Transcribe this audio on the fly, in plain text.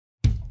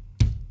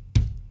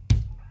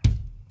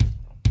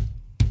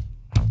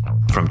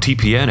From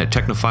TPN at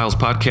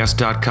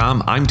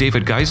technophilespodcast.com, I'm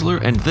David Geisler,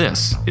 and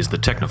this is the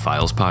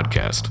Technophiles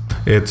Podcast.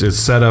 It's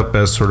set up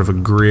as sort of a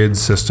grid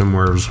system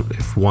where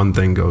if one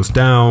thing goes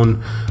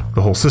down,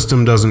 the whole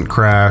system doesn't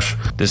crash.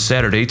 This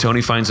Saturday,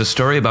 Tony finds a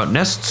story about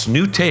Nest's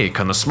new take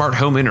on the smart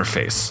home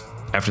interface.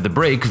 After the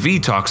break, Vee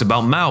talks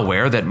about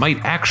malware that might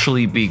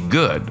actually be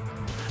good.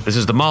 This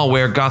is the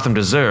malware Gotham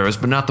deserves,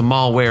 but not the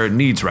malware it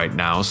needs right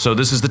now, so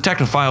this is the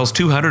Technophiles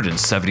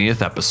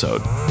 270th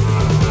episode.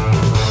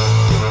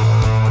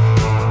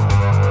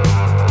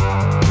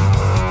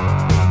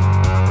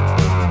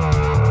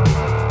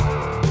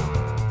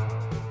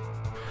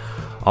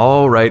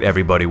 All right,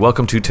 everybody,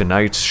 welcome to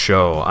tonight's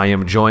show. I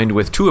am joined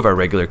with two of our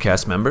regular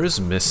cast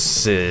members,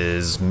 Miss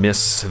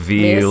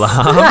Vee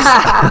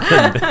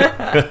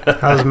Laabs.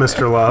 How's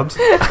Mr. Laabs?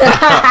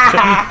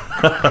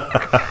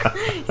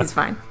 He's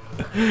fine.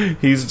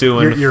 He's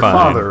doing your fine.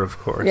 father, of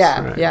course.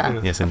 Yeah, right?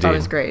 yeah. Yes, I indeed. thought it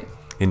was great.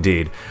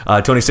 Indeed.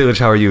 Tony Stiglich,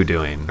 how are you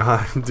doing?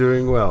 I'm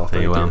doing well.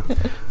 Thank you.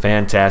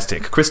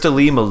 Fantastic. Krista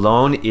Lee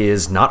Malone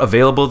is not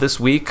available this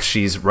week.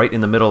 She's right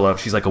in the middle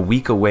of, she's like a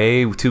week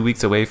away, 2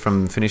 weeks away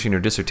from finishing her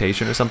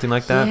dissertation or something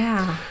like that.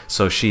 Yeah.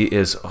 So she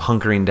is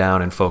hunkering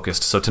down and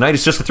focused. So tonight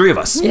it's just the three of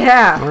us.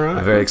 Yeah. All right.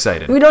 I'm very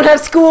excited. We don't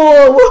have school.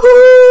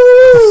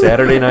 Woohoo!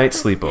 Saturday night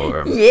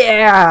sleepover.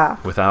 Yeah.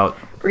 Without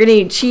We're gonna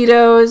eat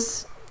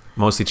Cheetos.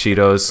 mostly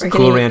Cheetos, We're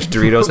Cool gonna Ranch eat-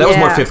 Doritos. That was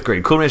more Yeah. fifth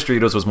grade. Cool Ranch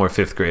Doritos was more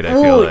fifth grade, I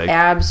Ooh, feel like.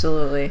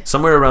 absolutely.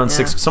 Somewhere around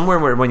Yeah. somewhere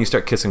where when you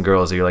start kissing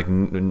girls, you're like,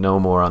 no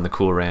more on the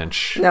Cool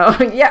Ranch No,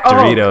 yeah. Oh.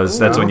 Doritos.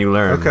 That's when you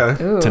learn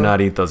Okay. Ooh. to not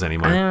eat those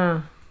anymore. Yeah.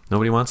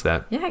 Nobody wants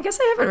that. Yeah, I guess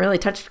I haven't really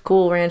touched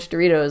Cool Ranch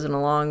Doritos in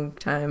a long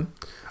time.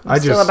 I'm I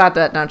still just- about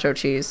that nacho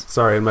cheese.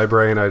 Sorry, in my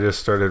brain, I just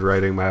started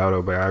writing my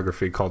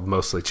autobiography called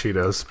Mostly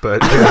Cheetos.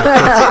 But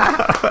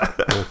yeah,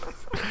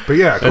 but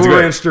yeah, Cool great.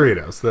 Ranch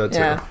Doritos. That's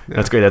Yeah. it. Yeah.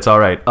 That's great. That's all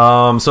right.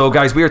 So,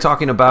 guys, we are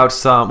talking about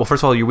some. Well,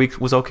 first of all, your week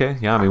was okay.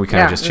 Yeah, I mean, we kind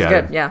Yeah, of just it was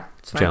chatted. good. Yeah,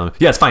 it's fine. Chatted.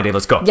 Yeah, it's fine, Dave.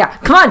 Let's go. Yeah,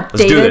 come on, Let's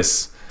David. do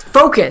this.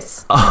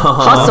 Focus.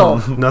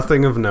 Hustle.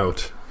 Nothing of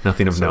note.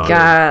 Nothing of note. God,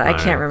 I All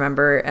right. can't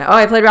remember. Oh,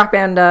 I played Rock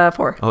Band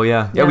 4. Oh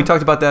yeah. Yeah. We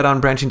talked about that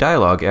on Branching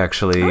Dialogue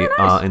actually Oh,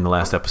 nice. in the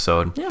last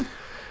episode. Yeah.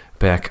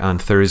 Back on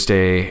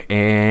Thursday,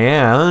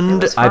 and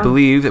It was I fun.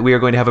 believe that we are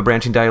going to have a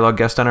Branching Dialogue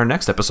guest on our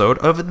next episode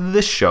of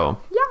this show.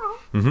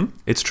 Yeah.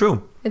 It's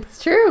true.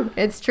 It's true.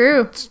 It's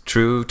true.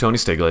 True, Tony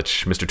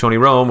Stiglich. Mr. Tony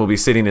Rome will be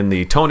sitting in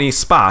the Tony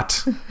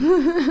spot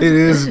It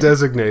is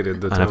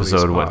designated the on Tony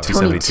episode, spot. 272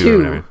 or 22.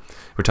 whatever.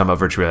 We're talking about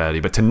virtual reality.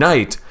 But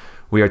tonight,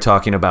 we are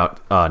talking about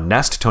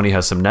Nest. Tony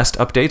has some Nest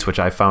updates, which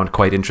I found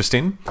quite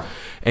interesting.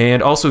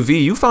 And also,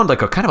 Vee, you found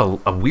like a kind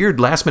of a weird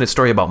last-minute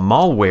story about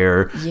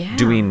malware Yeah.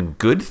 doing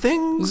good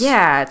things?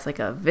 Yeah, it's like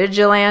a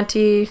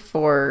vigilante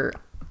for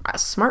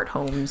smart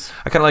homes.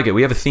 I kind of like it.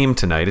 We have a theme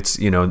tonight. It's,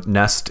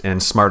 Nest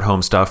and smart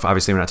home stuff.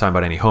 Obviously, we're not talking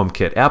about any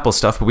HomeKit Apple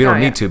stuff, but we don't Oh,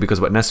 need yeah. to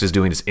because what Nest is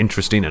doing is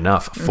interesting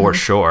enough for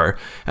sure.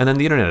 And then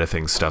the Internet of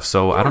Things stuff.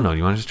 So I don't know.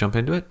 You want to just jump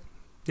into it?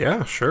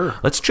 Yeah, sure.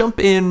 Let's jump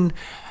in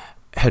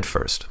head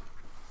first.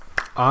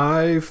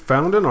 I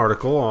found an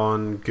article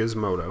on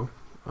Gizmodo.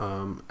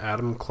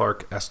 Adam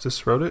Clark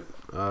Estes wrote it,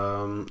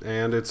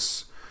 and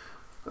it's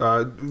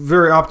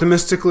very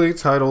optimistically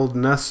titled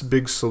 "Nest's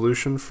Big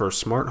Solution for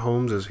Smart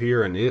Homes is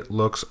Here, and it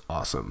looks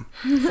awesome."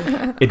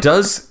 It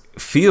does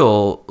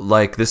feel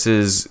like this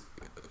is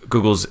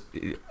Google's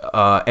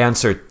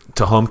answer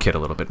to HomeKit a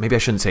little bit. Maybe I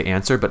shouldn't say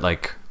answer, but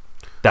like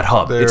that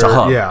hub. It's a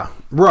hub. Yeah,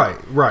 right.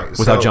 Without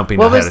So- jumping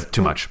What ahead was-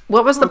 too much.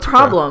 What was the That's okay.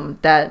 problem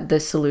that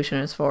this solution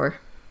is for?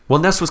 Well,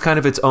 Nest was kind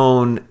of its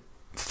own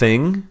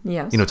thing.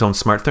 Yes. Its own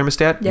smart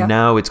thermostat. Yeah.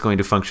 Now it's going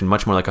to function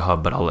much more like a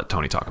hub, but I'll let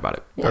Tony talk about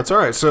it. Yeah. That's all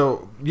right.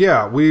 So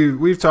yeah,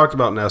 we've talked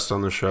about Nest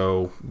on the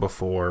show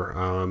before.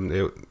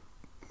 The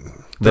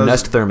does-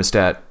 Nest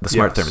thermostat, the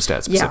smart Yes.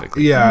 thermostat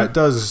specifically. Yeah, it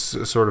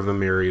does sort of a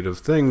myriad of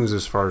things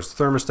as far as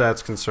the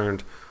thermostat's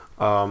concerned.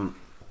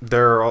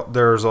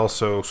 There's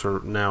also sort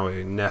of now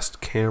a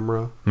Nest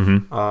camera,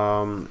 and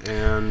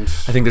I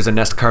think there's a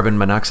Nest carbon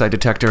monoxide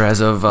detector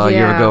as of a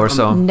year ago or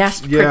so.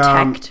 Nest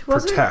yeah, Protect,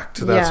 was Protect.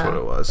 it? That's Yeah. what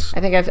it was. I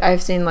think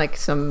I've seen like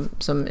some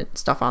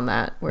stuff on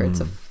that where it's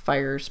a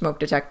fire smoke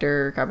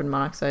detector, carbon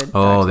monoxide.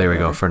 Oh, dioxide, there we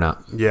go. whatever. For now.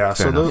 Yeah,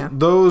 Fair so enough.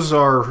 those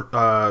are,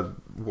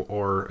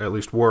 or at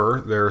least were,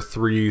 there are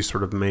three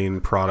sort of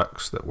main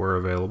products that were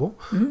available.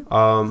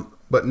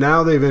 But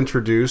now they've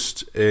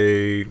introduced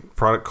a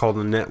product called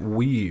the Net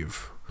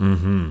Weave.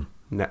 Mm-hmm.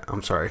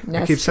 I'm sorry, I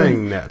Nest. keep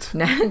saying Net.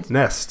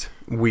 Nest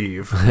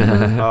Weave.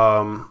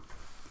 And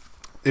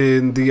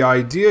the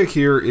idea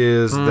here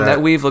is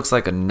That weave looks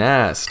like a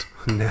nest.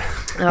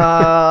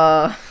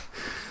 Uh,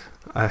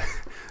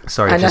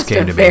 Sorry, a it just nest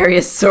came of to me.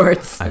 various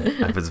sorts. I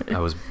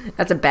was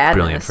That's a bad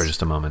brilliant nest. for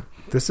just a moment.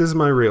 This is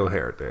my real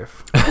hair,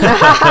 Dave.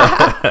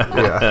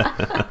 Yeah.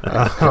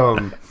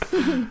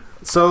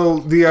 So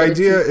the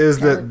idea is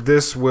that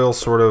this will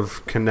sort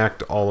of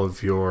connect all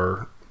of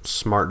your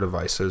smart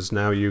devices.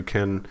 Now you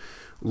can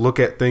look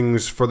at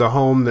things for the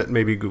home that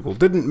maybe Google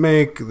didn't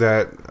make,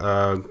 that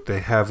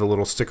they have a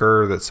little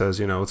sticker that says,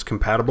 it's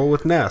compatible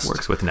with Nest.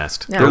 Works with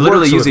Nest. Yeah. They're It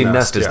literally works with using Nest,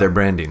 Nest as yeah. their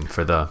branding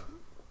for the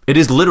It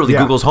is literally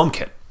Yeah. Google's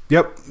HomeKit.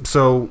 Yep.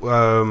 So,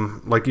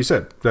 like you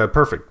said,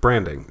 perfect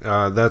branding.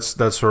 That's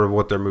sort of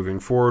what they're moving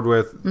forward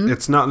with.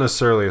 It's not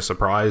necessarily a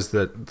surprise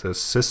that the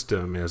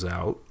system is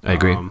out. I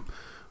agree.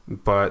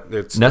 But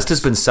Nest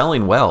has been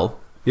selling well.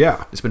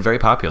 Yeah. It's been very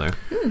popular.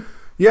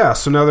 Yeah.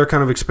 So now they're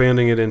kind of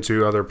expanding it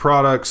into other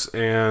products,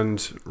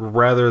 and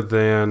rather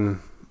than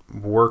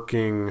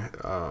working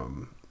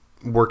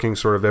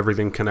sort of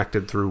everything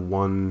connected through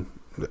one.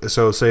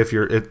 So say if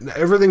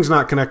everything's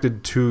not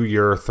connected to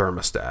your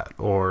thermostat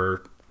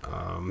or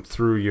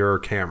through your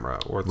camera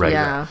or through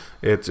Yeah.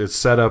 it's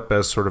set up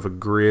as sort of a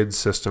grid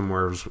system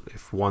where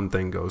if one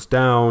thing goes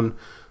down,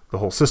 the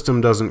whole system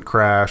doesn't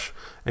crash,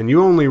 and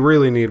you only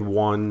really need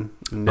one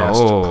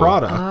Nest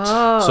product.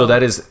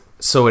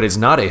 So it is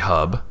not a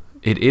hub.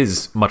 It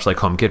is much like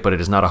HomeKit, but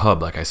it is not a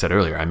hub. Like I said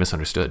earlier, I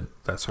misunderstood.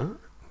 That's right.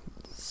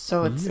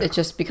 So it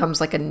just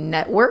becomes like a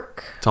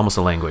network. It's almost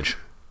a language.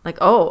 Like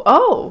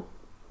oh,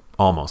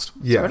 Almost.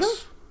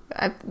 Yes.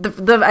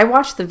 I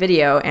watched the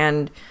video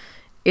and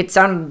it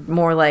sounded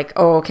more like,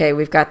 oh, okay,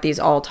 we've got these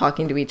all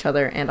talking to each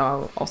other and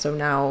also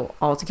now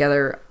all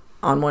together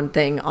on one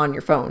thing on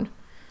your phone.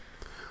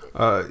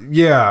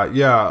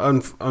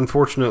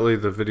 Unfortunately,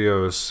 the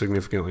video is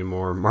significantly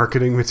more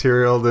marketing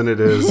material than it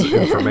is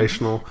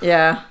informational.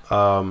 Yeah.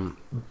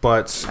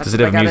 But does it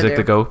have music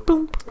that go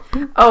boom?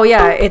 Oh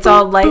yeah, it's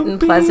all light and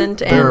pleasant.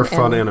 There are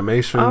fun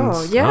animations.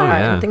 Oh yeah. Oh,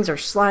 yeah. And things are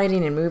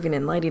sliding and moving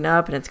and lighting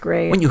up, and it's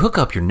great. When you hook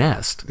up your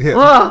Nest. Yeah.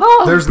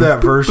 Whoa. There's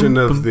that version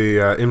of the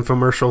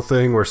infomercial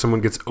thing where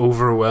someone gets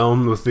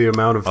overwhelmed with the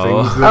amount of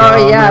things. That are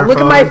on their Look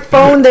phone. at my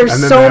phone. There's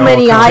And then so they all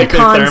many come-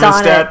 icons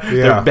on it. Yeah.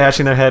 They're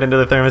bashing their head into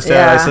the thermostat,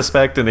 Yeah. I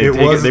suspect, and they It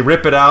was- they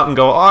rip it out and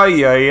go, ay,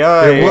 ay,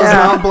 ay. It was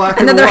not black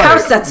And then their white.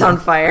 house sets on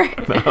fire.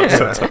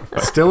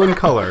 Still in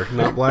color,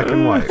 not black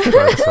and white.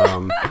 But,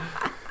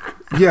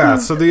 yeah,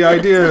 so the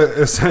idea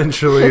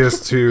essentially is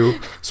to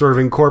sort of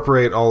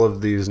incorporate all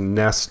of these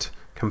Nest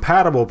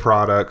compatible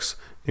products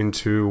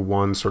into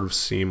one sort of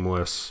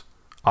seamless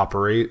I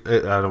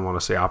don't want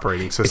to say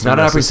operating system. It's not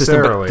an operating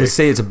system, but to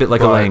say it's a bit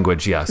like a but-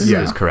 language, yes,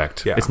 Yeah. is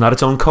correct. Yeah. It's not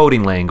its own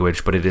coding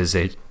language, but it is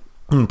it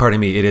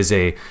is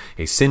a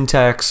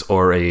syntax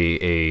or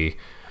an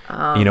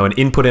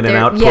input and an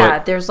output. Yeah,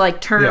 there's like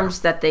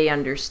terms that they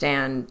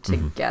understand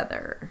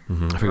together.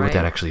 I forget what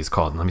that actually is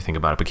called. Let me think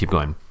about it, but keep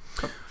going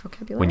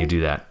Vocabulary. when you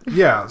do that.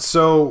 Yeah,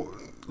 so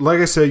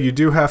like I said, you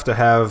do have to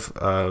have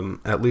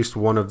at least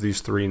one of these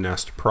three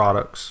Nest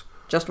products.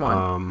 Just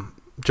one.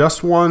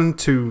 Just one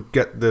to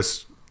get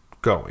this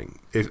going.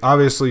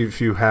 Obviously, if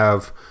you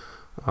have,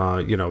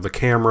 the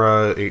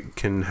camera, it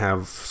can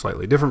have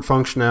slightly different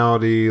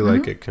functionality.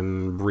 Like it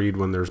can read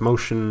when there's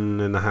motion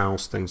in the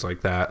house, things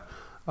like that.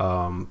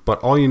 But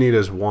all you need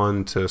is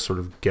one to sort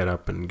of get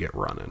up and get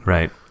running.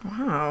 Right.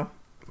 Wow.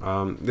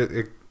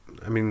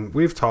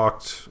 We've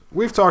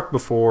talked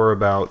before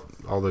about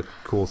all the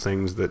cool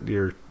things that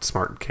your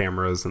smart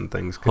cameras and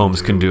things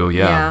Homes can do,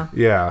 yeah.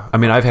 Yeah. I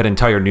mean, I've had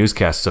entire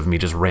newscasts of me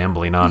just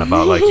rambling on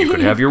about, like, you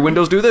could have your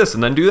windows do this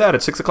and then do that.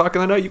 At 6 o'clock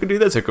in the night, you can do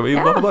this. It could be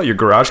blah, blah, blah. Your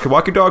garage could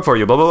walk your dog for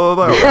you, blah, blah,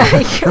 blah,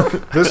 blah.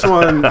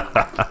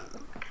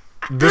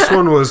 This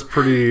one was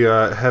pretty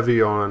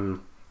heavy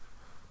on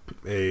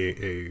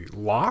a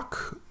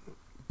lock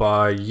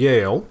by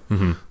Yale.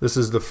 Mm-hmm. This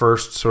is the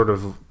first sort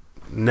of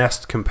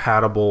Nest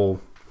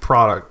compatible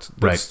product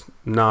that's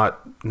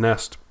not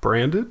Nest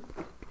branded.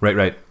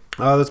 Right.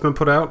 That's been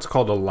put out. It's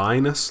called a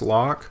Linus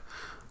lock.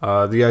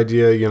 The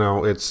idea,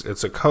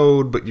 it's a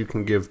code, but you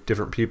can give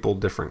different people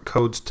different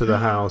codes to the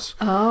house.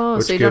 Oh,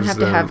 so you don't have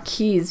to have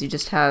keys. You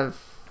just have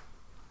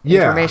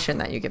information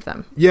that you give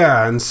them.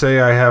 Yeah, and say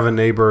I have a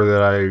neighbor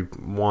that I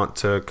want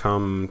to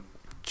come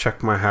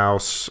check my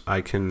house,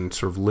 I can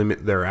sort of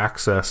limit their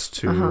access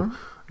to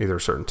either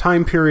a certain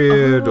time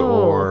period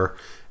or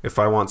if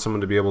I want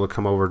someone to be able to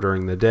come over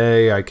during the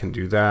day, I can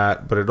do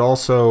that. But it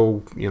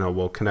also,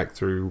 will connect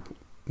through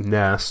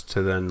Nest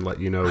to then let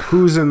you know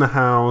who's in the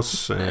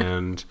house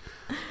and,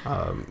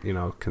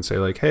 can say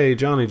like, hey,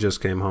 Johnny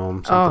just came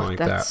home, something like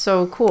that. That's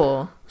so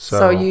cool.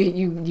 So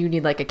you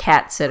need like a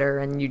cat sitter,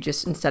 and you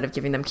just, instead of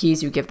giving them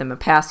keys, you give them a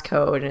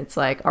passcode, and it's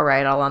like, all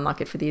right, I'll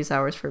unlock it for these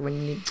hours for when you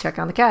need to check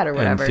on the cat or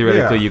whatever. And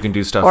theoretically, you can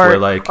do stuff where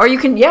like, or you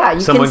can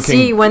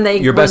see when they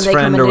your best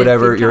friend or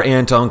whatever, your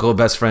aunt. aunt, uncle,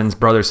 best friend's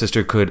brother,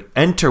 sister could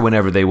enter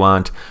whenever they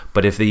want.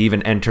 But if they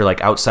even enter like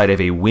outside of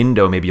a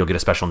window, maybe you'll get a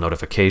special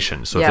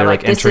notification. So if they're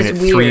like entering at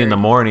 3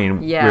 a.m,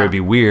 where it'd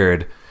be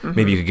weird.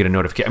 Maybe you could get a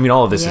notification. I mean,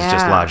 all of this is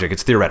just logic.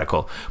 It's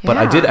theoretical. But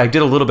I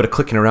did a little bit of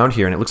clicking around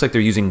here, and it looks like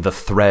they're using the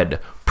Thread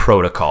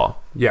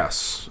protocol.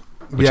 Yes.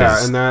 Is,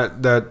 and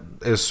that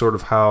is sort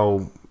of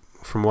how,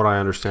 from what I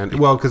understand,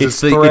 well, because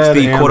it's the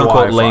quote-unquote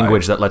Wi-Fi.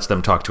 language that lets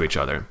them talk to each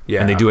other. Yeah.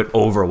 And they do it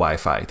over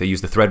Wi-Fi. They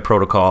use the Thread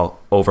protocol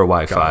over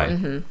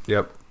Wi-Fi.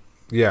 Yep.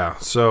 Yeah,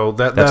 so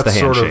that's the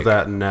sort handshake. of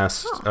that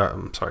Nest,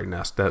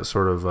 Nest, that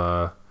sort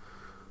of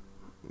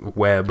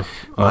web.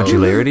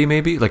 Modularity,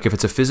 maybe? Like if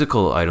it's a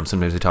physical item,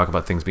 sometimes they talk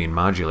about things being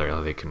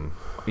modular. They can,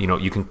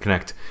 you can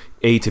connect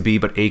A to B,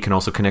 but A can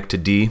also connect to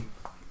D.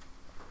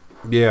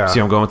 Yeah. See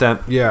where I'm going with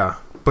that? Yeah.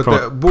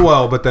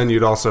 but then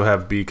you'd also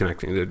have B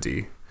connecting to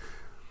D.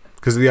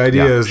 Because the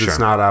idea is sure. it's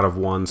not out of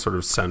one sort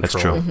of central...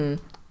 That's true.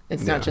 Mm-hmm.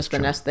 It's not just the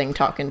Nest thing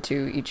talking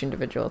to each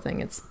individual thing.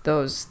 It's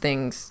those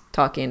things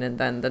talking, and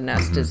then the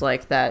Nest is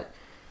like that...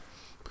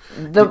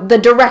 The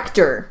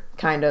director,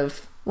 kind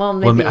of. Well,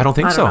 maybe... Well, I don't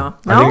think so. Know.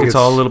 I think it's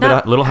all a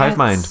little hive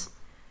mind.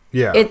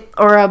 Yeah.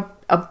 Or a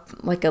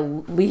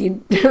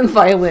lead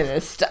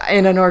violinist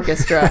in an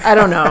orchestra. I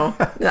don't know.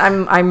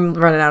 I'm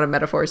running out of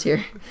metaphors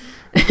here.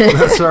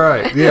 That's all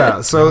right.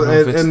 Yeah. So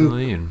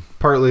and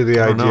partly the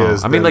idea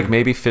is, I mean, like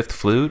maybe fifth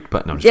flute,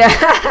 but no.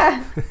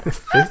 Yeah.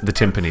 The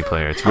timpani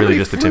player. It's really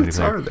just the timpani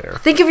player. Are there?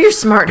 Think of your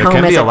smart home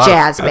as a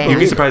jazz band. You'd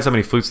be surprised how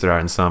many flutes there are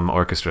in some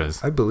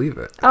orchestras. I believe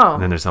it. Oh.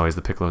 And then there's always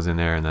the piccolos in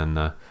there, and then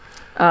the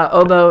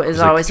oboe is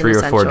always three an or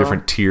essential. four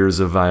different tiers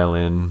of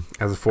violin.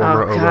 As a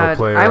former oboe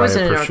player, I was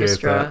in an appreciate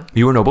orchestra. that.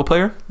 You were an oboe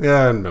player?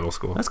 Yeah, in middle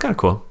school. That's kind of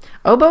cool.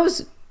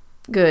 Oboe's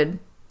good.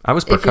 I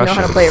was If you percussion.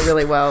 know how to play it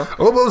really well.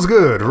 Oboe's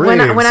good.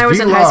 When I was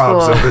Vee in high school-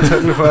 Laabs of the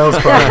Technophiles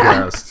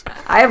podcast.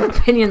 I have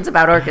opinions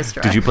about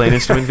orchestra. Did you play an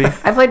instrument, V?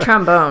 I played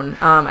trombone.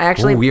 I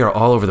actually... Ooh, we are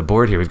all over the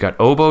board here. We've got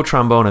oboe,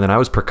 trombone, and then I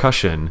was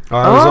percussion.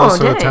 I was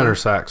also a dang. tenor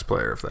sax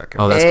player, if that counts.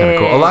 Oh, that's kind of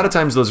cool. A Hey. lot of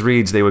times those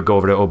reeds, they would go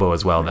over to oboe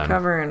as well then.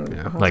 cover and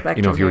a whole Like, if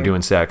spectrum you were here.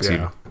 doing sax,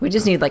 Yeah. We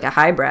just need like a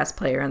high brass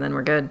player, and then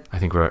we're good. I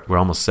think we're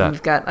almost set.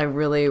 We've got a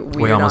really weird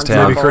We almost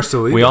ensemble. Maybe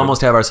Crystal We Eagle.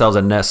 almost have ourselves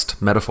a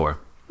Nest metaphor.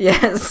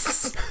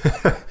 Yes.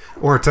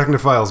 Or a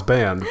Technophiles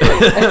band.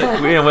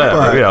 Whatever.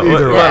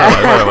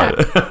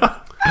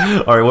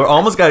 All right, we're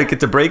almost got to get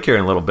to break here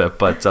in a little bit,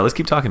 but let's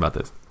keep talking about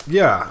this.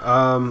 Yeah,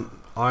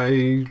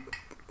 I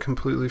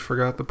completely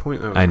forgot the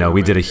point. I know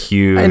we did a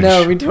huge I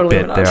know, we totally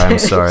bit went on there. I'm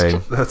tangent. sorry.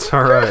 That's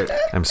all right.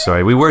 I'm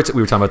sorry. We were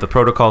talking about the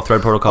protocol,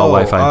 thread protocol,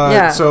 Wi-Fi.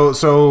 Yeah.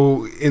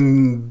 So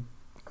in,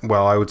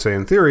 well, I would say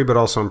in theory, but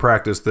also in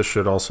practice, this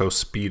should also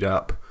speed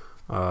up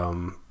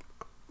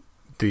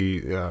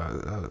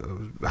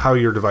how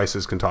your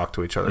devices can talk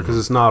to each other, because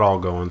it's not all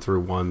going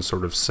through one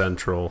sort of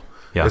central.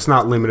 Yeah. It's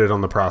not limited on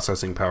the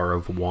processing power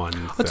of one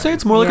thing. I'd say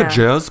it's more like Yeah. a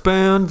jazz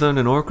band than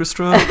an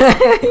orchestra.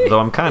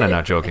 Though I'm kind of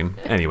not joking.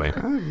 Anyway,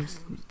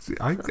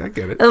 I get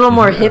it. A little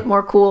more hip,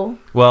 more cool.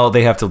 well,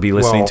 they have to be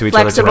listening Well, to each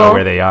other to flexible. know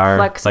where they are.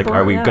 Flexible,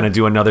 Like, are we yeah. going to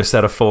do another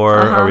set of 4?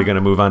 Are we going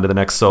to move on to the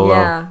next solo?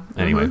 Yeah.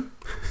 Anyway.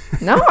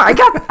 No, I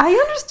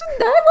understood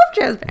that. I love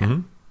jazz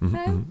band.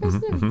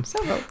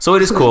 So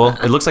it is cool.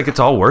 It looks like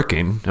it's all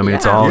working. I mean,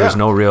 it's Yeah. all, Yeah. there's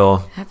no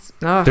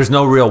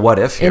real what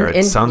if here. In-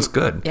 It sounds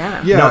good.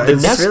 Yeah. Yeah, Now, the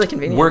it's Nest really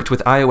convenient. worked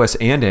with iOS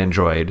and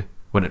Android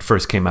when it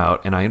first came out,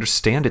 and I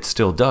understand it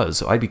still does.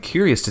 So I'd be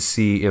curious to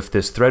see if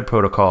this thread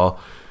protocol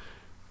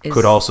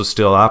could also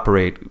still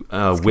operate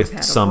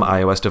with some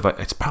iOS device.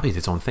 It's probably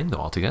its own thing, though,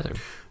 altogether.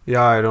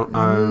 Yeah, I don't.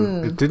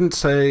 It didn't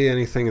say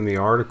anything in the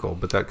article,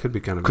 but that could be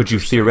kind of. Could you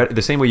theoretically,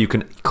 the same way you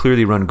can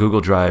clearly run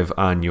Google Drive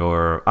on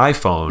your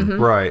iPhone,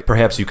 Right.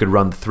 perhaps you could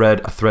run a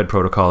thread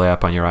protocol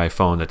app on your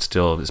iPhone that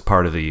still is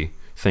part of the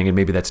thing, and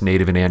maybe that's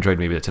native in Android,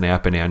 maybe that's an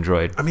app in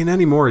Android. I mean,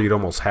 anymore you'd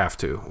almost have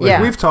to. Like,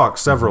 Yeah. we've talked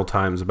several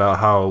times about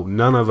how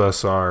none of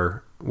us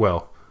are.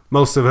 Well,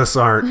 most of us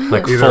aren't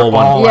Like either full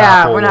one. all Yeah,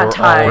 Apple we're not or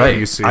tied. all Right.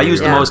 PC. I use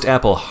the Yeah. most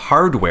Apple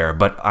hardware,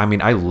 but I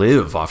mean, I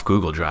live off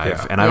Google Drive,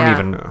 Yeah. and I don't Yeah.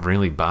 even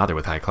really bother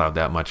with iCloud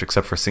that much,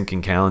 except for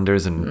syncing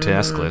calendars and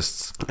task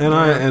lists.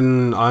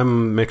 And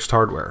I'm mixed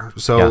hardware,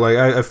 so Yeah. like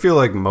I feel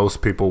like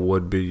most people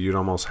would be. You'd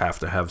almost have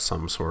to have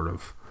some sort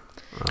of.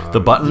 The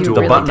button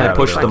really I gotta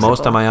push be the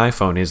most on flexible. my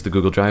iPhone is the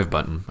Google Drive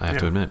button. I have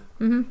to admit,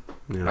 You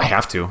know. I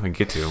have to. I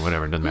get to.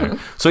 Whatever, it doesn't matter.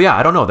 So yeah,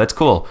 I don't know. That's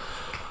cool.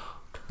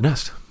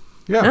 Nest.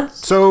 Yeah. Yeah.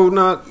 So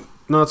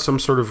not some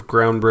sort of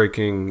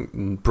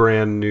groundbreaking,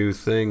 brand new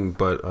thing,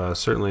 but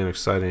certainly an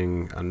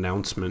exciting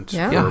announcement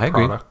Yeah. for Yeah, a I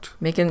agree. product.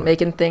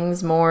 Making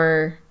things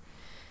more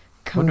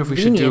I wonder if we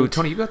should do, convenient.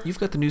 Tony. You've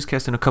got the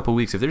newscast in a couple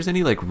weeks. If there's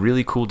any like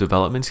really cool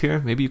developments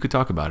here, maybe you could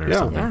talk about it or Yeah.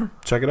 something. Yeah.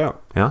 Check it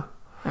out. Yeah.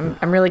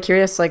 I'm really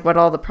curious, like what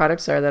all the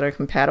products are that are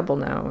compatible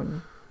now.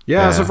 And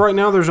Yeah, as Yeah. of right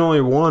now, there's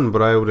only one,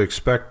 but I would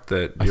expect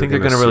that. I think they're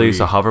going to release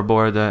a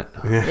hoverboard that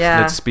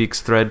yeah, that speaks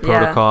thread Yeah.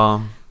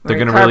 protocol. They're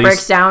when going your to car breaks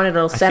release. down,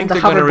 it'll I send think the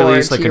they're going to hoverboard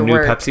release like to a your new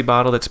work. Pepsi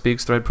bottle that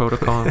speaks thread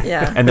protocol.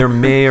 Yeah. And there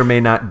may or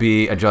may not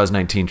be a Jaws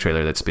 19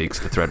 trailer that speaks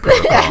the thread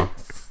protocol.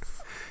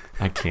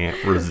 I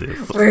can't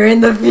resist. We're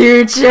in the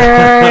future.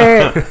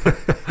 Alrighty,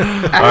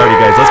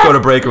 guys, let's go to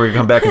break, and we're going to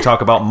come back and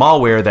talk about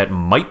malware that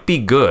might be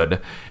good,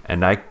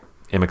 and I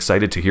am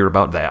excited to hear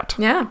about that.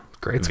 Yeah.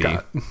 Great V.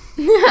 Scott.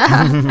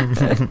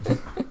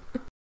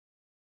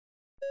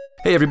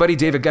 Hey everybody,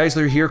 David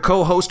Geisler here,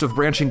 co-host of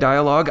Branching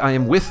Dialogue. I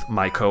am with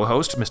my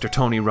co-host, Mr.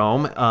 Tony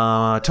Rome.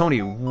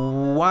 Tony,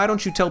 why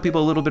don't you tell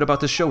people a little bit about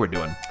this show we're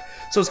doing?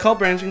 So it's called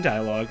Branching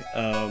Dialogue.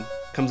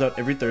 Comes out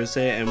every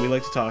Thursday, and we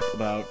like to talk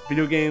about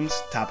video games,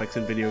 topics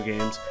in video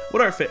games.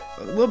 What are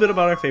a little bit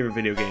about our favorite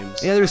video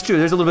games. Yeah, there's a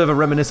little bit of a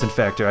reminiscent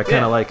factor. I kind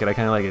Yeah. of like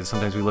it.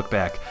 Sometimes we look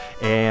back.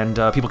 And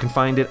people can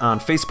find it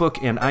on Facebook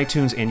and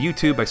iTunes and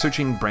YouTube by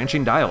searching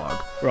Branching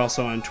Dialogue. We're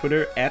also on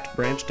Twitter at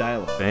Branch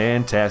Dialogue.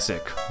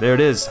 Fantastic. There it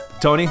is.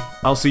 Tony,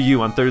 I'll see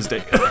you on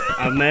Thursday.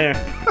 I'm there.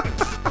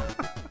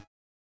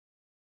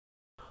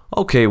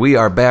 Okay, we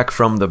are back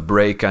from the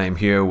break. I'm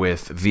here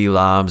with Vee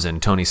Laabs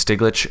and Tony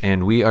Stiglich,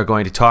 and we are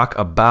going to talk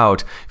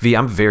about Vee.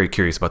 I'm very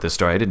curious about this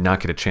story. I did not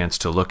get a chance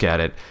to look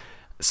at it.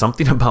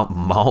 Something about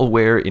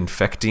malware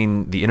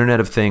infecting the Internet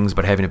of Things,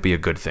 but having it be a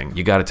good thing.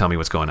 You got to tell me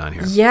what's going on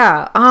here.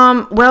 Yeah.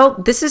 Well,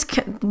 this is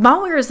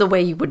malware is the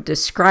way you would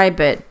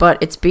describe it,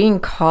 but it's being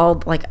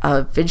called like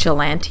a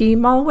vigilante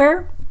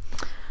malware.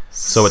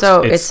 So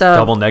it's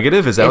double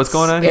negative. Is that what's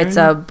going on here? It's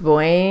a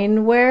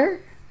Boinware.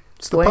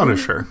 It's the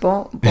Punisher.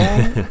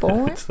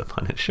 It's the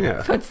Punisher.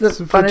 Yeah. It's the It's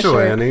a Punisher.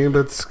 vigilante, but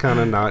it's kind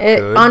of not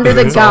good. Under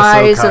the It's also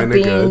guise of kinda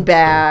being good,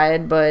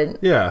 bad, but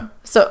Yeah.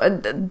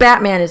 so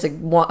Batman is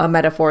a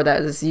metaphor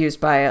that is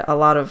used by a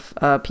lot of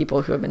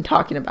people who have been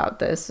talking about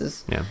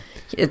this.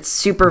 It's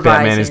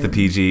supervising. Batman is the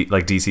PG,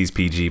 like DC's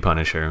PG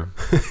Punisher.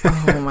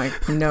 Oh my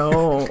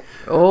no!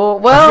 Oh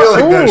well. I feel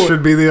like that ooh.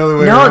 should be the other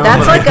way No, around.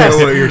 that's I like know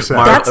a- what you're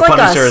saying. That's the like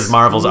Punisher a- is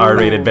Marvel's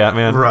R-rated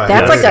Batman. Right.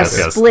 That's like Yes, a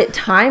yes. split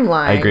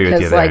timeline. I agree with you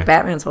Because there. like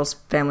Batman's whole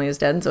family is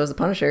dead, and so is the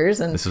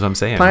Punisher's. And This is what I'm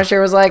saying. Punisher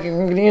was like,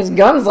 I'm gonna use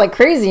guns like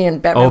crazy,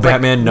 and Batman. Oh,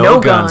 Batman,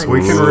 no guns. We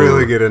can Ooh.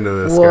 really get into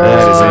this. Whoa.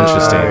 Guys. That is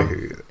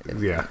interesting.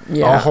 Yeah.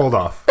 Yeah. I'll hold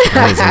off.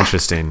 That is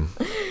interesting.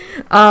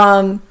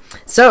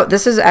 So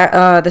this is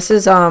a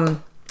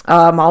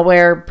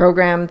malware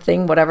program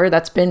thing, whatever,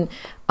 that's been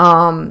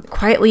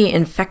quietly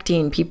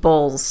infecting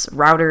people's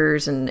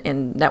routers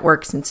and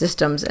networks and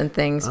systems and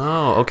things.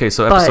 Oh, okay.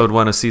 So episode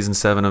 1 of season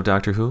 7 of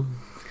Doctor Who,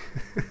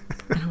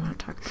 I don't want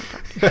to talk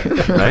about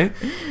Doctor right?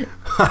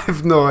 I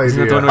have no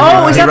idea.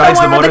 Oh, is he that the rides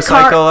one the with the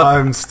car- motorcycle up?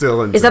 I'm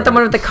still in. Is that the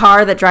one with the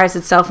car that drives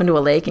itself into a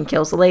lake and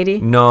kills the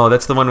lady? No,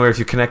 that's the one where if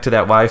you connect to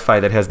that Wi-Fi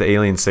that has the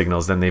alien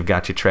signals, then they've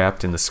got you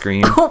trapped in the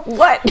screen.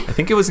 What? I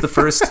think it was the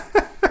first.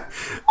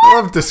 I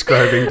love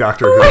describing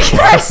Doctor Who.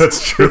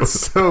 That's true. It's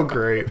so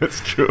great. That's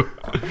true.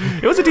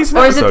 It was a decent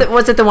Or is episode.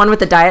 was it the one with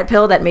the diet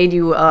pill that made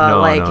you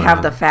have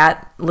no. the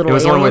fat little It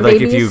was the alien one where, like,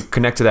 babies? if you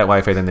connect to that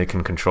Wi-Fi, then they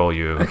can control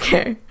you.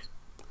 Okay.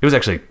 It was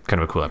actually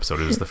kind of a cool episode.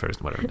 It was the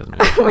first, whatever. It doesn't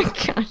matter. Oh my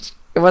gosh.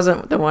 It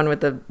wasn't the one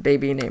with the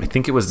baby name. I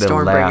think it was the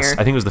Stormbringer. last.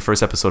 I think it was the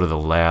first episode of the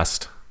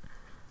last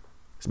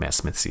Matt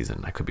Smith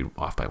season. I could be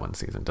off by one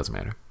season. Doesn't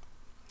matter.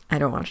 I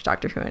don't watch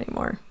Doctor Who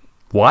anymore.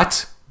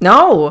 What?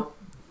 No.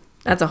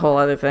 That's a whole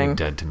other thing. You're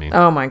dead to me.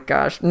 Oh my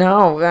gosh.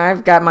 No,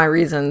 I've got my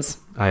reasons.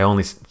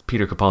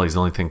 Peter Capaldi's the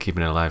only thing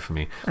keeping it alive for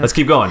me. Let's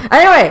keep going.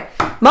 Anyway,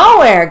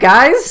 malware,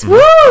 guys.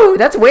 Woo!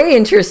 That's way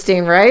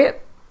interesting, right?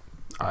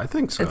 I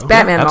think so. It's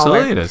Batman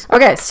absolutely malware. it is.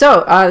 Okay,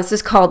 so this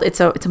is called it's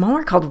a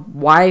malware called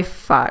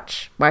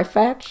Wi-Fetch.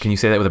 Wi-Fetch? Can you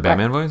say that with a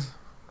Batman voice?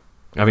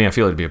 I mean, I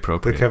feel it'd be The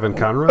appropriate. Kevin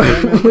Conroy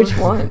Batman? Which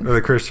one? Or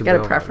the Christian Got a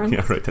Bale preference?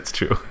 Yeah, right. That's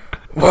true.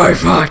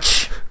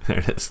 Wi-Fetch. There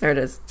it is. There it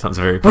is. Sounds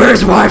very.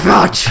 Where's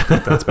Wi-Fetch?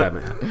 Batman? That's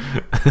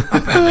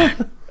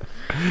Batman.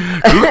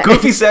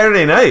 Goofy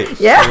Saturday night.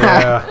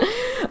 Yeah.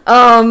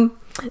 Yeah.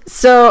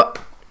 So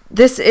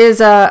this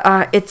is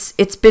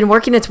it's been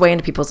working its way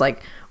into people's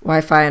like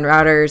Wi-Fi and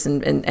routers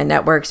and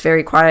networks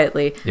very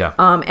quietly. Yeah.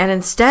 And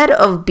instead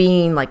of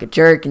being like a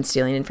jerk and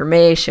stealing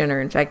information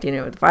or infecting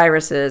it with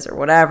viruses or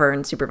whatever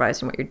and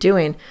supervising what you're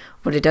doing,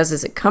 what it does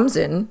is it comes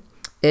in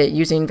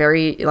using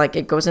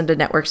it goes into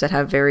networks that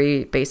have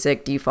very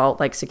basic default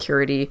like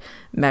security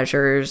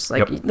measures.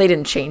 Like Yep. they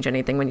didn't change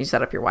anything when you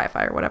set up your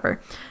Wi-Fi or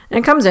whatever. And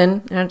it comes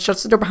in and it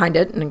shuts the door behind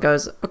it and it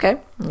goes, okay,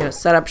 I'm gonna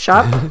set up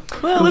shop.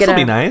 Well, this will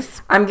be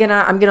nice. I'm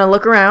gonna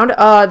look around.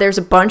 There's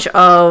a bunch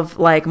of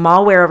like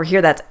malware over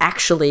here that's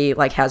actually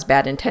like has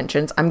bad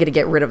intentions. I'm gonna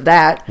get rid of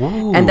that,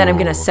 and then I'm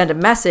gonna send a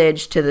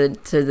message to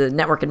the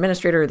network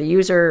administrator or the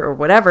user or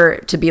whatever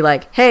to be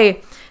like,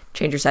 hey,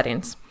 change your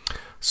settings.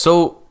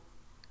 So,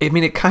 I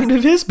mean, it kind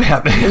of is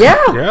Batman. Yeah,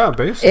 Yeah,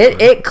 basically.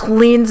 it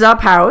cleans up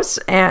house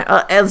and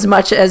as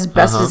much as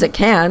best as it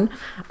can,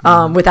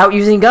 without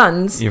using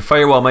guns. Your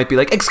firewall might be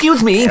like,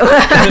 "Excuse me,"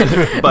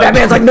 but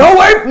Batman's like, no,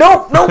 wait,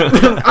 no,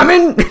 I'm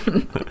in.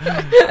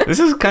 this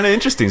is kind of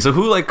interesting. So,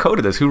 who like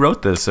coded this? Who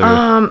wrote this?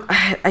 Or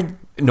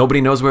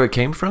nobody knows where it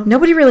came from.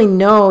 Nobody really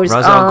knows.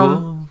 Ra's al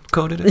Ghul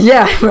coded it.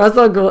 Yeah, Ra's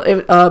al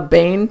Ghul.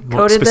 Bane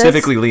coded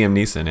Specifically, Liam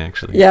Neeson,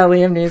 actually. this. Yeah,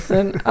 Liam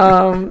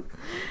Neeson.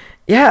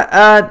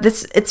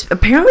 It's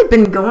apparently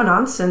been going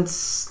on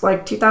since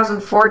like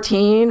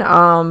 2014.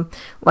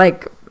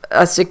 Like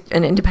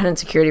an independent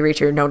security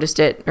researcher noticed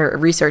it, or a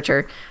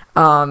researcher,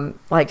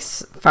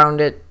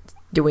 found it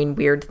doing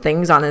weird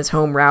things on his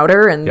home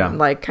router, and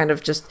like kind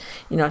of just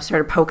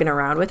started poking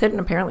around with it, and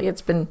apparently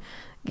it's been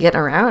getting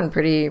around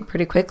pretty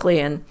quickly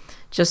and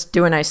just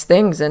doing nice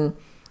things. And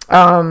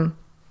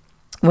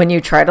when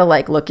you try to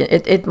like look at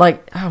it,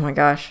 like, oh my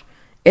gosh,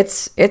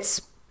 it's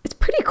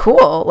pretty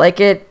cool. Like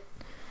it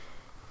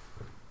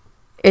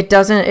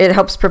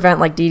helps prevent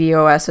like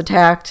DDoS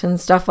attacks and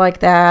stuff like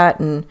that.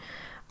 And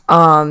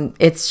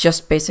it's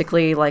just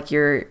basically like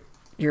your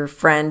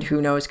friend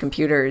who knows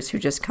computers who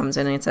just comes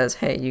in and says,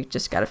 hey, you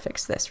just got to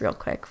fix this real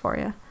quick for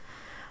you.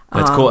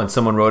 That's cool. And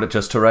someone wrote it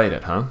just to write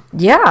it, huh?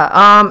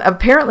 Yeah.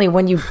 Apparently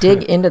when you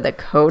dig into the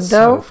code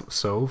though.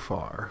 So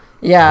far.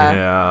 Yeah.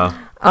 Yeah.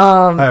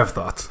 I have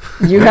thoughts.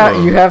 You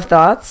have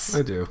thoughts?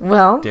 I do.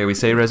 Well, Dare we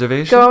say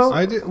reservations? go.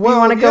 I do. Well, you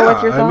want to go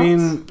with your thoughts? I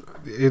mean,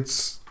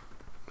 it's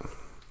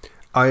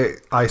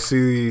I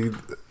see.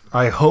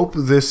 I hope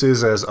this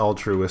is as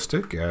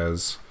altruistic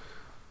as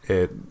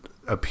it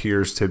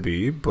appears to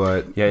be,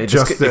 but Yeah, it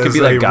just it could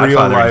be like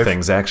Godfather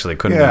things, actually,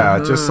 couldn't it? Yeah,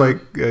 just like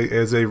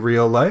as a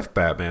real life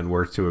Batman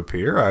were to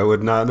appear, I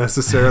would not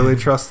necessarily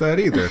trust that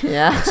either.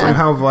 Yeah.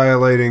 Somehow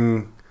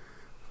violating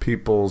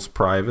people's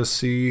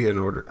privacy in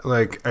order,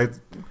 like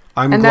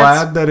I'm And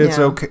glad that it's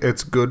yeah. okay.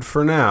 It's good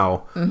for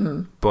now,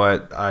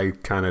 but I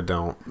kind of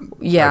don't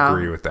Yeah.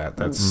 agree with that.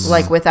 That's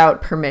Like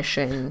without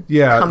permission,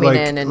 Yeah, coming like-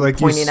 in and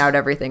like you pointing s- out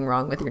everything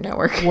wrong with your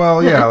network.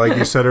 well, yeah, like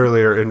you said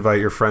earlier, invite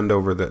your friend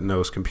over that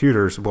knows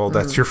computers. Well,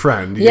 that's your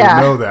friend. You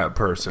Yeah. know that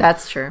person.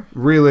 That's true.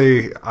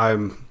 Really,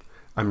 I'm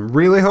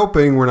really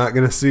hoping we're not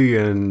going to see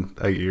in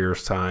a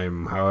year's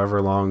time, however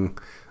long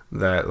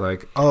that,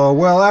 like, oh,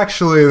 well,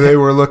 actually, they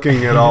were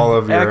looking at all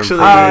of your Actually,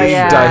 information.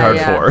 yeah, Die Hard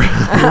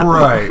yeah. 4.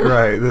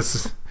 Right. This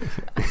is.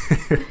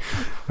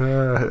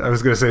 I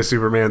was going to say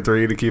Superman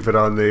 3 to keep it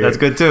on the. That's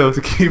good too.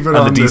 To keep it On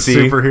on the the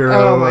DC. superhero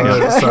Oh my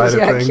god! side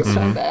Yeah, of things. keep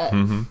on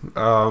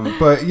that.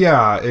 But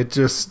yeah, it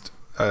just.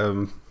 I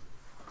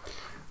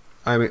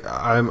mean,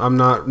 I'm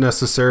not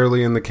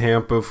necessarily in the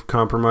camp of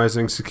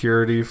compromising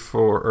security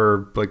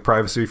or like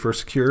privacy for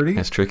security,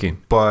 That's tricky.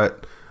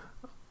 but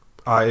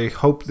I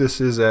hope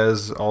this is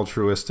as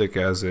altruistic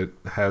as it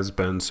has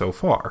been so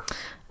far.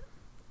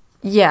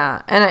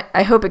 Yeah, and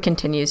I hope it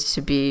continues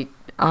to be.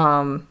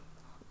 I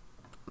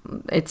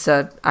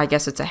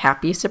guess it's a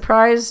happy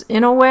surprise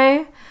in a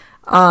way,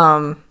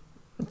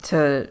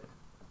 to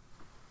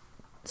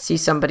see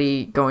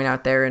somebody going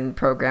out there and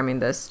programming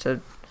this to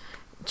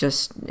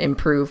just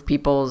improve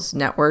people's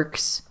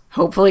networks.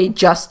 Hopefully,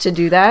 just to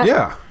do that.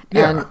 Yeah.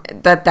 And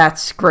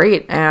that's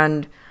great.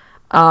 And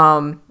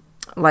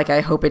like,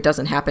 I hope it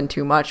doesn't happen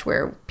too much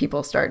where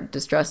people start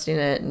distrusting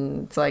it,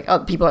 and it's like, oh,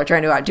 people are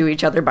trying to outdo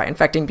each other by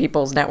infecting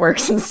people's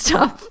networks and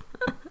stuff.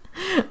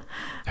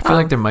 I feel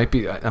like there might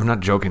be, I'm not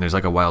joking, there's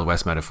like a Wild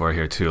West metaphor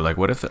here too. Like,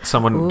 what if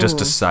someone just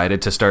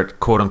decided to start,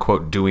 quote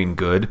unquote, doing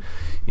good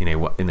in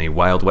a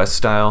Wild West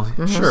style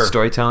Sure.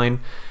 storytelling?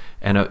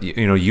 And,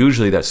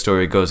 usually that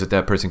story goes that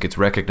that person gets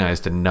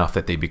recognized enough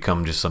that they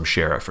become just some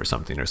sheriff or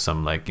something, or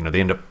some, like,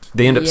 they end up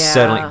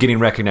Yeah. getting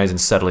recognized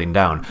and settling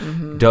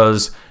down.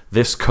 Does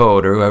this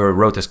code, or whoever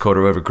wrote this code,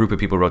 or whoever group of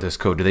people wrote this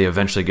code, do they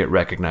eventually get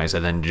recognized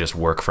and then just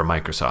work for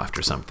Microsoft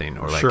or something?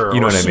 Or, like, Sure. you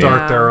know or what I mean?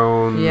 start their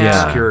own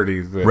Yeah. security,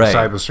 Right.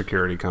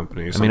 cybersecurity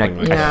company. I mean, Something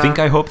like that. I think,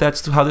 I hope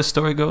that's how this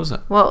story goes.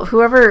 Well,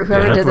 whoever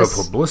Heck did of a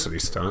this, publicity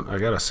stunt, I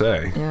gotta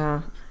say. yeah,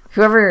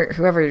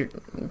 whoever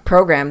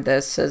programmed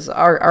this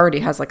already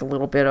has like a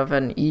little bit of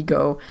an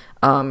ego,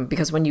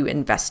 because when you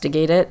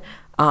investigate it,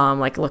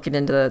 like looking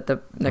into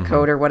the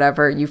code or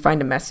whatever, you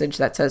find a message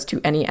that says, to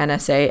any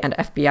NSA and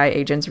FBI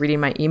agents reading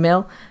my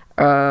email,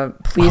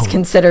 please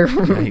consider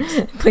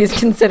please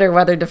consider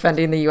whether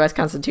defending the U.S.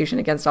 Constitution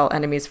against all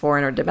enemies,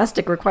 foreign or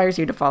domestic, requires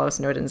you to follow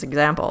Snowden's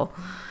example.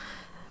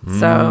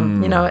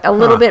 So, a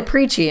little bit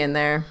preachy in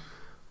there.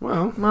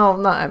 Well,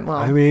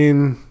 I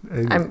mean,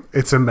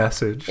 it's a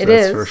message. it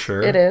that's is for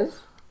sure. It is.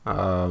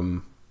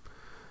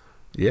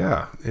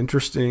 Yeah,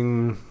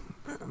 interesting.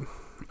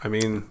 I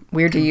mean,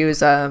 Weird to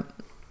use like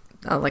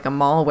a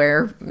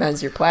malware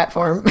as your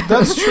platform.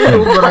 that's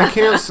true, but I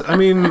can't. I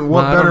mean,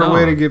 what I don't better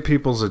way know. to get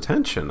people's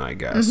attention? I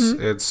guess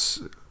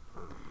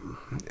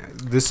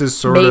this is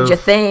sort Made of you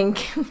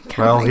think.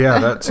 well, yeah,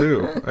 that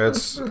too.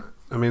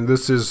 I mean,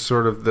 this is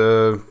sort of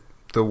the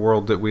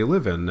world that we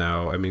live in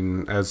now. I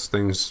mean, as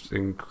things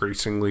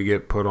increasingly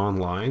get put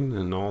online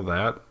and all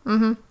that,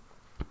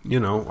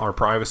 our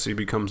privacy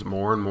becomes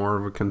more and more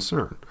of a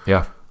concern.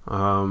 Yeah.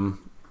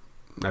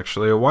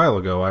 Actually, a while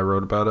ago, I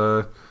wrote about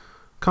a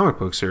comic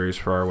book series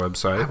for our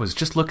website. I was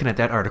just looking at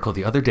that article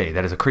the other day.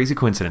 That is a crazy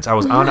coincidence. I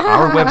was on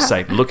our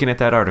website looking at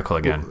that article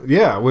again.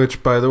 Yeah,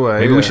 which, by the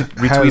way, Maybe we should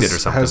retweet it or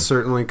something. Has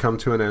certainly come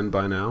to an end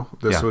by now.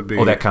 This would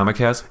be that comic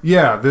has?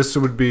 Yeah, this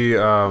would be.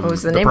 What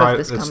was the name of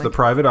this It's comic? The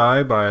Private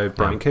Eye by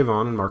Brian K.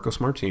 Vaughan and Marcos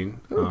Martin.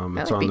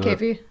 I It's like on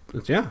BKV.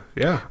 Yeah.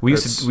 We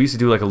used to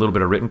do like a little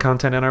bit of written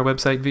content on our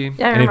website, V.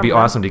 Yeah, I and it'd be remember that.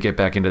 awesome to get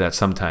back into that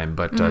sometime.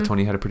 But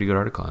Tony had a pretty good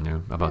article on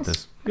there about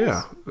this.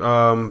 Yeah,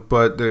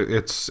 but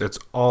it's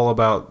all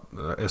about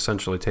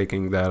essentially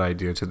taking that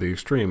idea to the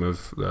extreme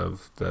of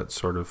that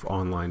sort of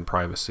online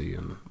privacy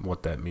and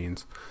what that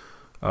means.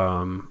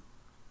 But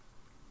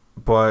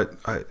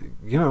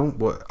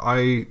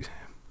I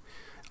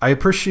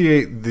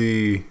appreciate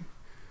the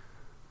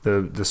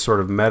sort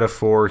of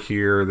metaphor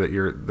here that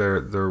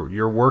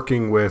you're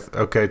working with.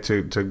 Okay,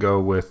 to go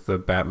with the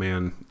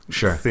Batman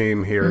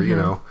theme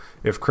here.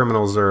 If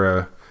criminals are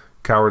a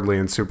cowardly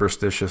and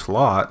superstitious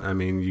lot, I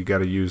mean, you got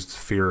to use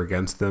fear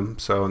against them.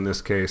 So in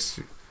this case,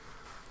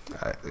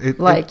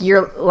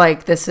 You're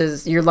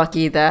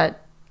lucky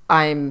that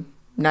I'm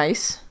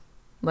nice.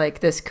 Like,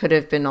 this could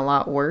have been a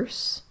lot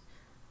worse.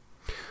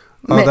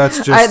 Oh, that's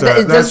just.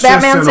 does that's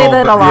Batman just say an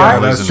that a old, lot? Yeah,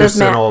 that's Does just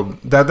Man- an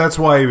old. That's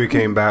why he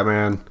became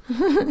Batman.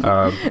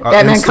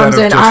 Batman instead comes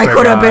of in. just I a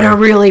could have been guy. a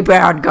really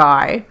bad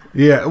guy.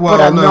 Yeah,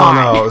 well, I'm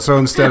not. no. So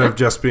instead of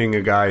just being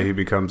a guy, he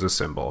becomes a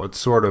symbol. It's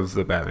sort of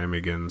the Batman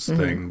Begins Mm-hmm.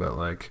 thing, but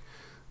like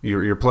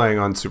you're playing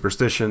on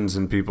superstitions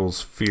and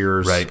people's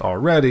fears Right.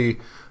 already.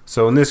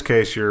 So in this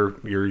case, you're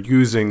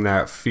using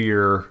that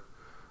fear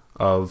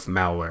of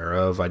malware,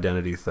 of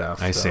identity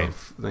theft, I see. of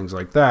things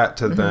like that,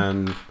 Mm-hmm. to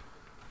then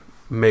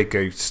make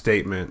a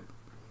statement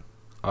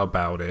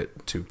about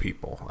it to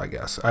people. I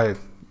guess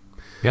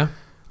Yeah.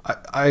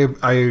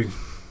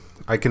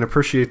 I can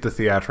appreciate the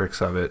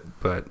theatrics of it,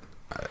 but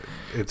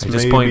it's At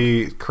this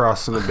maybe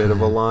crossing a bit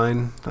of a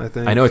line, I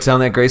think. I know it's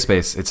down that gray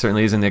space. It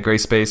certainly is in that gray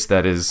space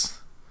that is.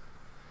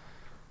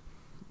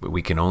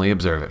 We can only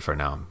observe it for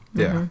now.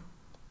 Yeah.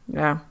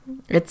 Yeah,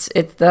 it's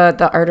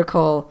the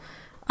article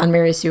on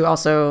Mary Sue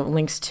also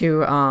links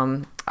to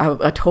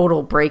a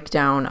total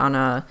breakdown on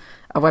a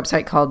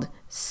website called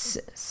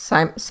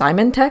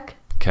Symantec,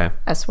 Okay.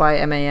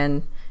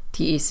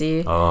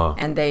 Symantec, Oh.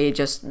 and they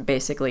just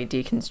basically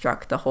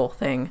deconstruct the whole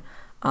thing.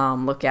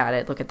 Look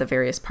at the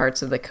various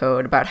parts of the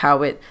code about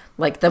how it,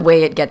 like the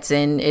way it gets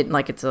in, it's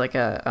like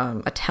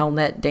a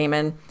telnet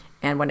daemon,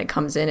 and when it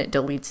comes in, it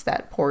deletes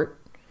that port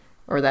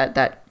or that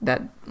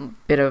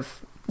bit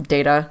of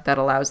data that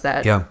allows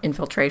that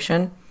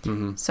infiltration.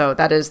 Mm-hmm. So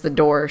that is the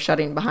door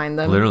shutting behind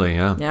them. Literally,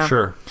 yeah. Yeah.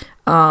 Sure.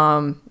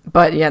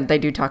 But yeah, they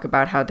do talk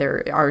about how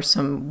there are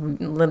some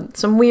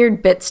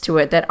weird bits to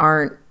it that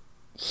aren't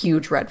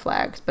huge red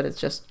flags, but it's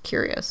just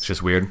curious. It's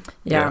just weird.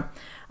 Yeah.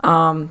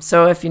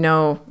 So if you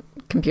know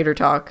computer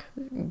talk,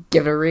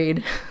 give it a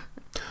read.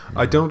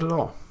 I don't at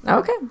all.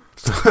 Okay.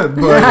 But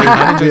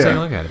I'd enjoy yeah. taking a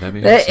look at it. That'd be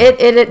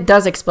interesting. It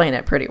does explain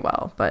it pretty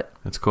well, but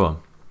That's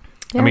cool.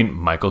 yeah. I mean,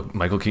 Michael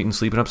Keaton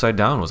sleeping upside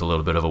down was a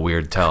little bit of a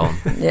weird tell,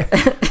 Yeah.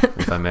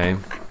 if I may.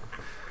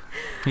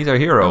 He's our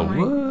hero. Oh my-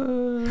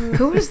 What?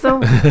 who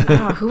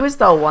was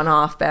the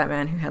one-off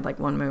Batman who had like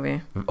one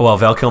movie? Well,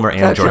 Val Kilmer and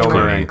Val George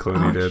Kilmer Clooney. and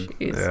Clooney Oh, did.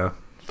 jeez. Yeah.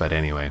 But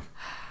anyway.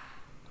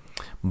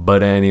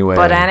 But anyway.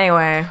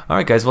 All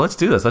right, guys. Well, let's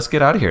do this. Let's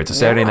get out of here. It's a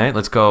Saturday night.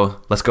 Let's go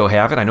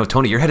have it. I know,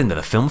 Tony, you're heading to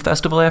the film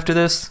festival after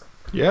this.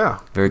 Yeah.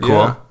 Very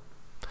cool.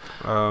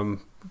 Yeah.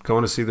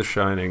 Going to see The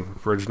Shining,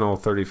 original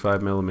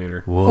 35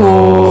 millimeter.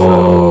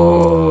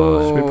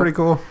 Whoa. Should be pretty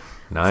cool.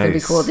 Nice.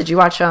 It's gonna be cool. Did you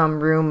watch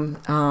Room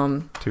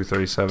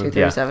 237.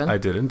 237? I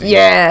did indeed.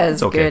 Yes,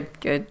 It's okay.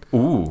 good.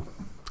 Ooh.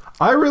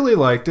 I really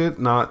liked it.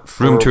 Not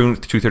for Room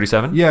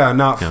 237? Yeah,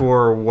 not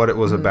for what it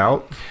was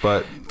about,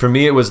 but For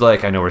me, it was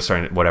like, I know we're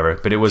starting, whatever,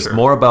 but it was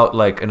more about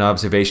like an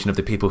observation of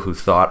the people who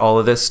thought all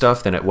of this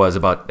stuff than it was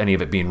about any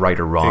of it being right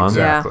or wrong.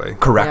 exactly.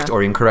 Correct Yeah.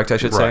 or incorrect, I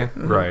should say.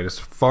 Right, right. It's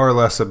far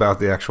less about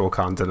the actual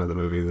content of the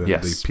movie than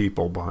Yes. the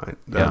people behind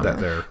Yeah. that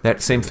there.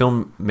 That same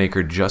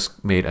filmmaker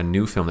just made a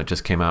new film that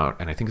just came out,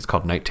 and I think it's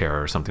called Night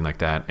Terror or something like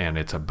that, and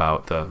it's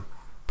about the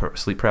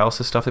sleep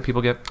paralysis stuff that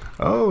people get.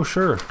 Oh,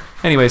 sure.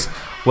 Anyways,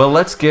 well,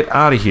 let's get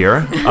out of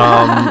here.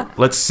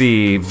 Let's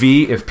see,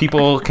 V, if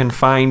people can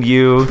find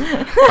you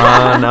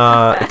on,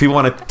 if people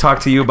want to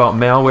talk to you about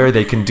malware,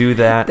 they can do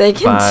that. They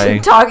can by...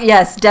 talk.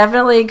 Yes,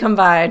 definitely come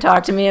by.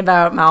 Talk to me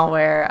about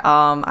malware.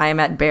 I am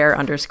at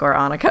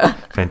bear_Annika.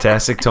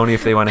 Fantastic. Tony,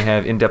 if they want to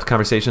have in-depth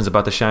conversations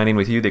about The Shining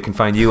with you, they can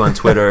find you on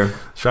Twitter.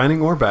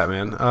 Shining or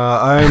Batman.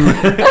 I'm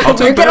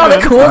You get all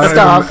the cool I'm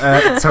stuff.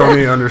 at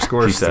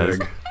Tony_Stig. He says.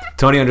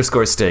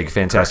 Tony_Stig.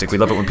 Fantastic. We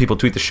love it when people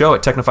tweet the show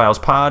at Technophiles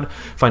Pod.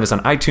 Find us on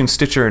iTunes,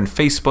 Stitcher, and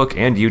Facebook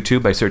and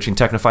YouTube by searching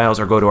Technophiles,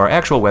 or go to our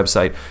actual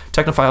website,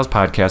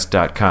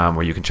 technophilespodcast.com,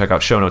 where you can check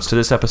out show notes to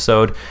this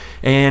episode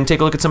and take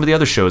a look at some of the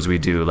other shows we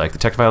do, like the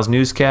Technophiles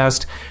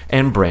Newscast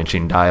and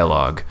Branching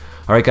Dialogue.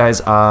 All right, guys.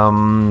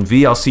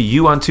 V, I'll see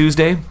you on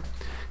Tuesday.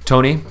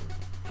 Tony,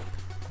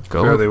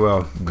 Fairly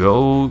well.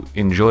 go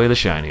enjoy The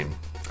Shining.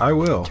 I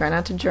will. Try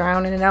not to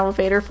drown in an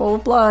elevator full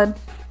of blood.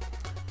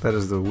 That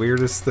is the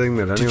weirdest thing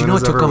that anyone Did you know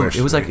has it took ever them? wished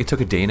It was like me. it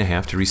took a day and a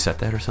half to reset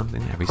that or something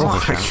every Oh, single I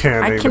shot.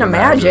 can't. I even can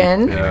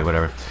imagine. Anyway,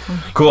 whatever.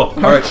 Cool. All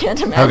right. can't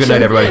Have a good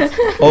night, imagine.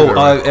 everybody.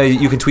 Oh,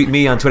 you can tweet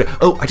me on Twitter.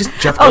 Oh,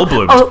 Jeff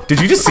Goldblum. oh.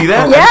 Did you just see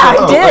that? Yeah, I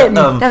Oh, did.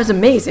 um, That was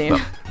amazing.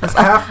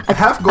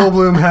 half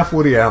Goldblum, half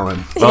Woody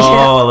Allen.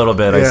 Oh, a little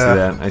bit. I see Yeah,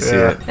 that. I see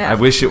yeah. it. Yeah. I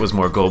wish it was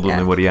more Goldblum Yeah.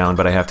 than Woody Allen,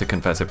 but I have to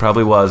confess, it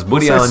probably was.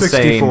 Woody say Allen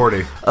saying,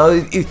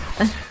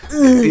 60-40.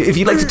 if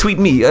you'd like to tweet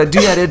me,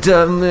 do that at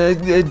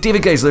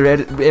David Geisler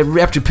at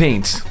Raptor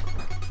Paint.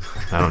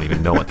 I don't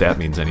even know what that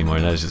means anymore.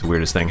 That is just the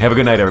weirdest thing. Have a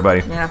good night,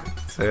 everybody. Yeah.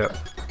 So, yeah.